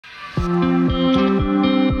Hey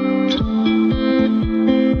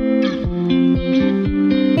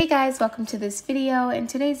guys, welcome to this video. In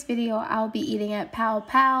today's video, I'll be eating at PAO,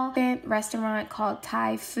 a restaurant called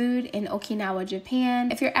Thai food in Okinawa,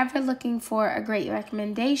 Japan. If you're ever looking for a great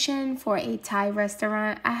recommendation for a Thai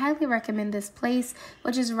restaurant, I highly recommend this place,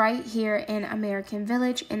 which is right here in American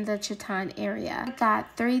Village in the Chitan area. I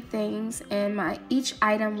got 3 things and each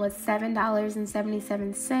item was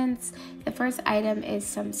 $7.77. The first item is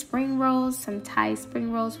some spring rolls, some Thai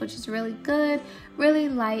spring rolls, which is really good, really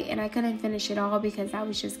light, and I couldn't finish it all because I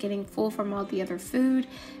was just getting full from all the other food.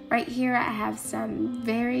 Right here I have some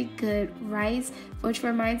very good rice, which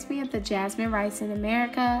reminds me of the jasmine rice in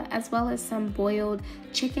America, as well as some boiled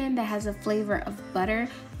chicken that has a flavor of butter,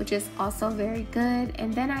 which is also very good.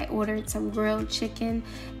 And then I ordered some grilled chicken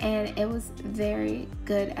and it was very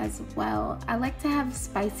good as well. I like to have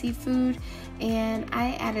spicy food, and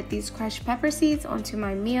I added these crushed pepper seeds onto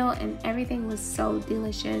my meal and everything was so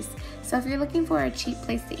delicious. So if you're looking for a cheap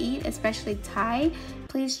place to eat, especially Thai,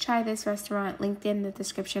 please try this restaurant linked in the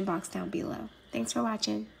description box down below. Thanks for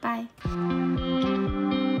watching. Bye.